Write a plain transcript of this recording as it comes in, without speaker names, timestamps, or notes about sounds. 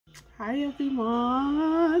Hi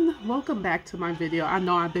everyone, welcome back to my video. I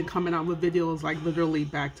know I've been coming out with videos like literally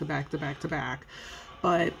back to back to back to back,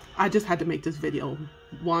 but I just had to make this video.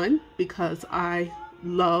 One, because I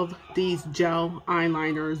love these gel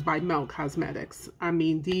eyeliners by Melt Cosmetics. I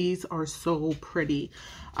mean, these are so pretty.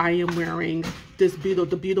 I am wearing this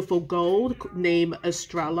beautiful gold named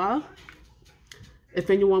Estrella. If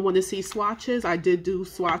anyone want to see swatches, I did do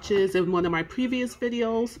swatches in one of my previous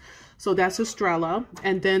videos. So that's Estrella.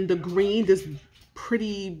 And then the green, this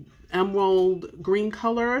pretty emerald green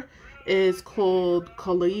color is called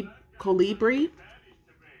Colibri.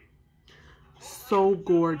 So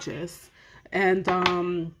gorgeous. And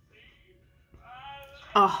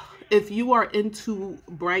if you are into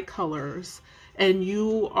bright colors and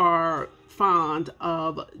you are fond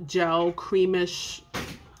of gel creamish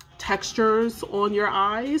textures on your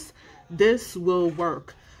eyes, this will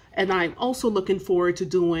work. And I'm also looking forward to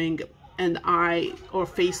doing an eye or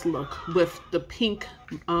face look with the pink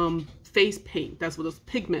face paint. That's what it's,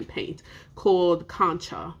 pigment paint, called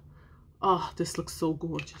Concha. Oh, this looks so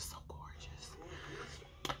gorgeous, so gorgeous.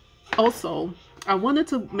 Also, I wanted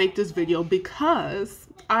to make this video because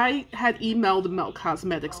I had emailed Melt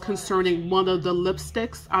Cosmetics concerning one of the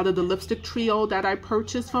lipsticks out of the lipstick trio that I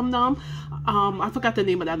purchased from them. I forgot the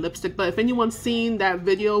name of that lipstick, but if anyone's seen that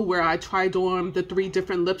video where I tried on the 3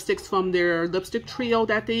 different lipsticks from their lipstick trio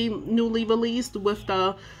that they newly released with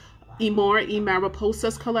the Amor y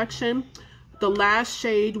Mariposas collection, the last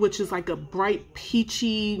shade, which is like a bright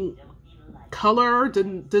peachy color,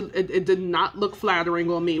 it did not look flattering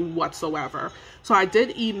on me whatsoever. So I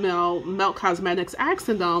did email Melt Cosmetics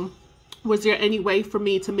asking them, was there any way for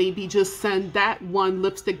me to maybe just send that one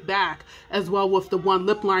lipstick back as well with the one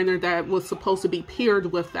lip liner that was supposed to be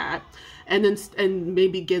paired with that, and then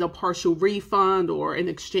maybe get a partial refund or an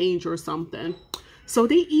exchange or something. So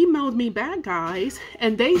they emailed me back, guys,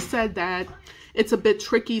 and they said that it's a bit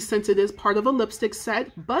tricky since it is part of a lipstick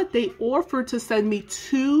set, but they offered to send me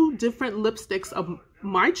 2 different lipsticks of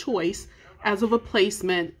my choice as a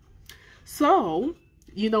replacement. So,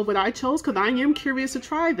 you know what I chose? Because I am curious to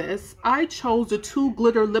try this. I chose the 2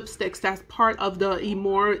 glitter lipsticks that's part of the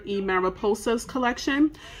Amor y Mariposas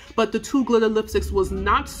collection, but the 2 glitter lipsticks was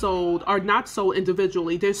not sold, or not sold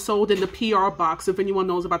individually. They're sold in the PR box. If anyone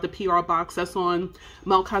knows about the PR box, that's on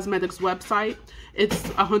Melt Cosmetics website. It's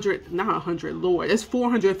not $100, Lord, it's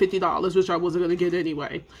 $450, which I wasn't gonna get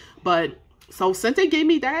anyway. But so since they gave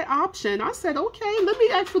me that option, I said, okay, let me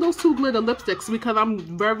ask for those 2 glitter lipsticks because I'm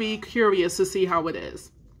very curious to see how it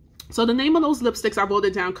is. So the name of those lipsticks, I wrote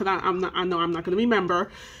it down because I know I'm not going to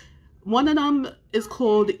remember. One of them is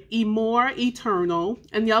called Amor Eternal,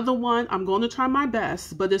 and the other one, I'm going to try my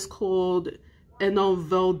best, but it's called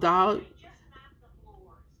Enovode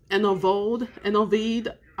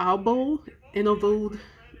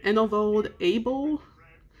Able.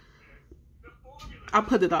 I'll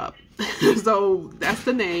put it up. So that's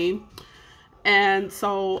the name. And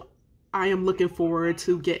so I am looking forward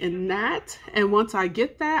to getting that. And once I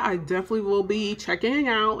get that, I definitely will be checking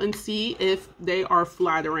out and see if they are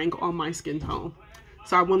flattering on my skin tone.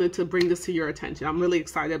 So I wanted to bring this to your attention. I'm really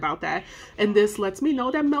excited about that. And this lets me know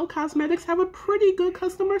that Melt Cosmetics have a pretty good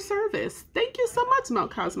customer service. Thank you so much,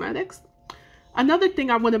 Melt Cosmetics. Another thing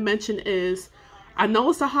I want to mention is, I know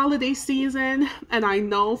it's the holiday season, and I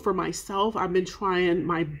know for myself, I've been trying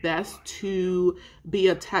my best to be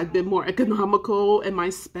a tad bit more economical in my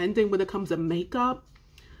spending when it comes to makeup,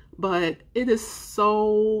 but it is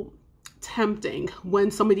so tempting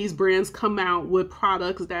when some of these brands come out with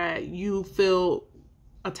products that you feel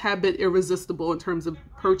a tad bit irresistible in terms of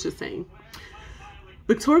purchasing.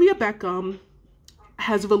 Victoria Beckham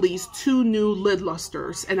has released 2 new lid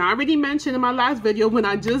lusters, and I already mentioned in my last video when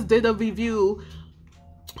I just did a review,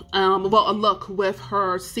 a look with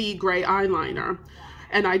her sea gray eyeliner,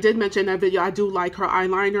 and I did mention in that video I do like her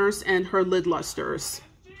eyeliners and her lid lusters.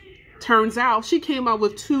 Turns out she came out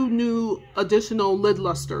with 2 new additional lid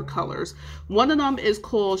luster colors. One of them is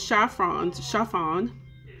called Chiffon.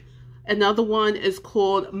 Another one is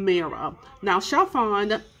called Mira. Now,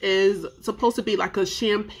 Chiffon is supposed to be like a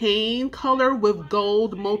champagne color with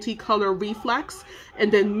gold multicolor reflex.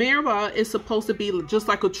 And then Mira is supposed to be just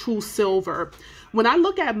like a true silver. When I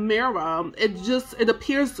look at Mira, it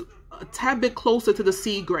appears a tad bit closer to the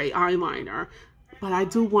sea gray eyeliner. But I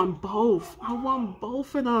do want both. I want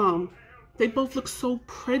both of them. They both look so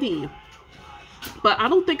pretty. But I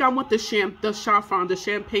don't think I want the Chiffon, the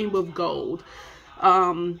champagne with gold.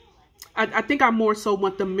 I think I more so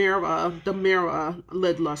want the Mira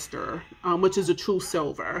lid luster, which is a true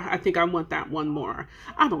silver. I think I want that one more.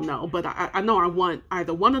 I don't know, but I know I want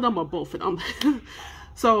either one of them or both of them.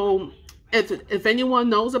 So if anyone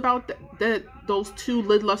knows about those two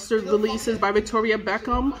lid luster releases by Victoria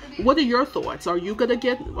Beckham, what are your thoughts? Are you gonna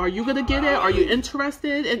get it? Are you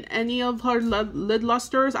interested in any of her lid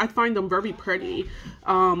lusters? I find them very pretty.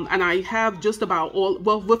 And I have just about all,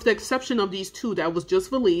 well, with the exception of these two that was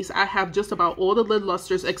just released, I have just about all the lid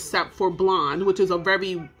lusters except for Blonde, which is a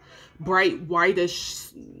very bright white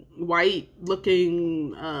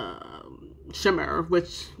looking shimmer,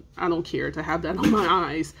 which I don't care to have that on my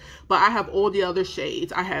eyes. But I have all the other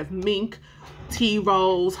shades. I have Mink, Tea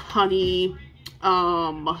Rose, Honey,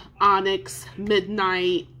 Onyx,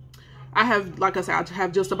 Midnight. I have, like I said, I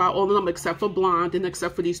have just about all of them except for Blonde and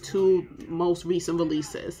except for these two most recent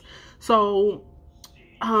releases. So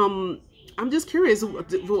I'm just curious,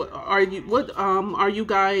 are you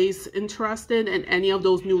guys interested in any of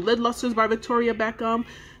those new lid lusters by Victoria Beckham?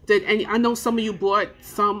 I know some of you bought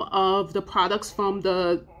some of the products from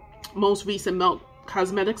the most recent Milk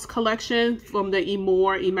Cosmetics collection, from the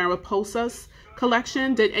Mariposas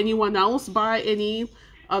collection. Did anyone else buy any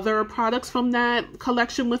other products from that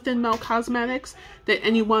collection within Milk Cosmetics? Did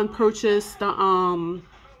anyone purchase the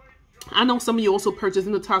I know some of you also purchased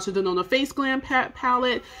the Natasha Denona Face Glam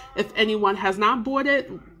palette. If anyone has not bought it,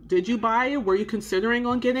 did you buy it? Were you considering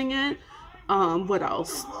on getting it? What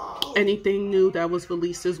else? Anything new that was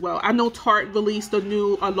released as well? I know Tarte released a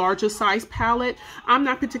larger size palette. I'm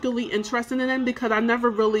not particularly interested in it because I never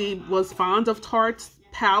really was fond of Tarte's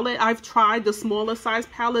palette. I've tried the smaller size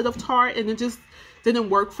palette of Tarte and it just didn't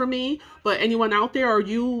work for me. But anyone out there,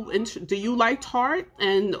 do you like Tarte?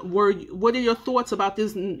 And what are your thoughts about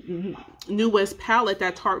this newest palette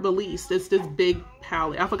that Tarte released? It's this big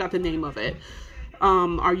palette. I forgot the name of it.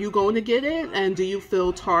 Are you going to get it? And do you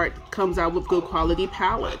feel Tarte comes out with good quality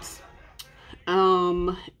palettes?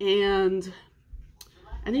 And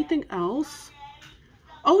anything else?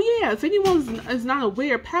 Oh yeah, if anyone is not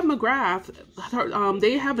aware, Pat McGrath,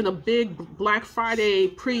 they having a big Black Friday,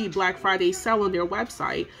 pre-Black Friday sale on their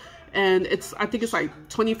website. And I think it's like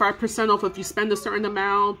 25% off if you spend a certain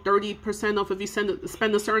amount, 30% off if you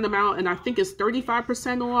spend a certain amount, and I think it's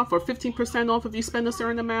 35% off or 15% off if you spend a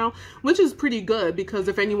certain amount, which is pretty good because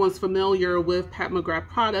if anyone's familiar with Pat McGrath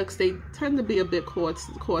products, they tend to be a bit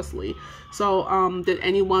costly. So did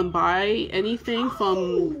anyone buy anything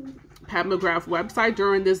from Pat McGrath website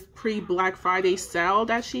during this pre-Black Friday sale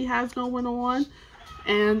that she has going on?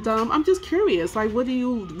 And I'm just curious, like, what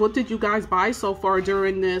did you guys buy so far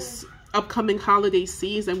during this upcoming holiday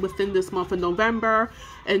season within this month of November?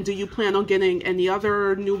 And do you plan on getting any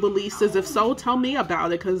other new releases? If so, tell me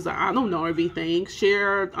about it because I don't know everything.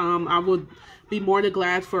 Share. I would be more than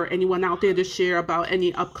glad for anyone out there to share about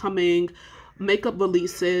any upcoming makeup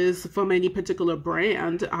releases from any particular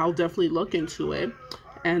brand. I'll definitely look into it.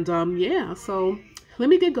 And yeah, so let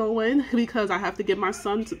me get going because I have to get my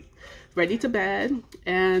son ready to bed.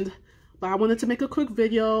 But I wanted to make a quick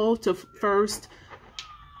video to first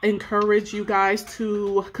encourage you guys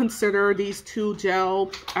to consider these two gel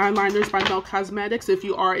eyeliners by Milk Cosmetics if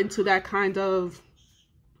you are into that kind of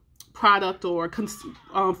product or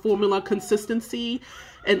formula consistency,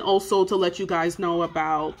 and also to let you guys know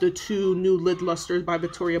about the two new lid lusters by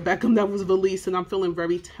Victoria Beckham that was released, and I'm feeling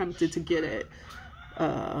very tempted to get it.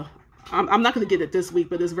 I'm not going to get it this week,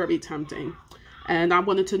 but it's very tempting. And I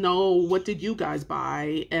wanted to know, what did you guys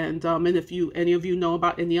buy? And if any of you know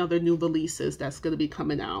about any other new releases that's going to be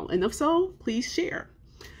coming out. And if so, please share.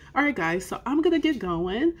 All right, guys, so I'm going to get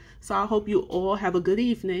going. So I hope you all have a good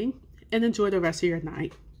evening and enjoy the rest of your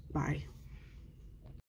night. Bye.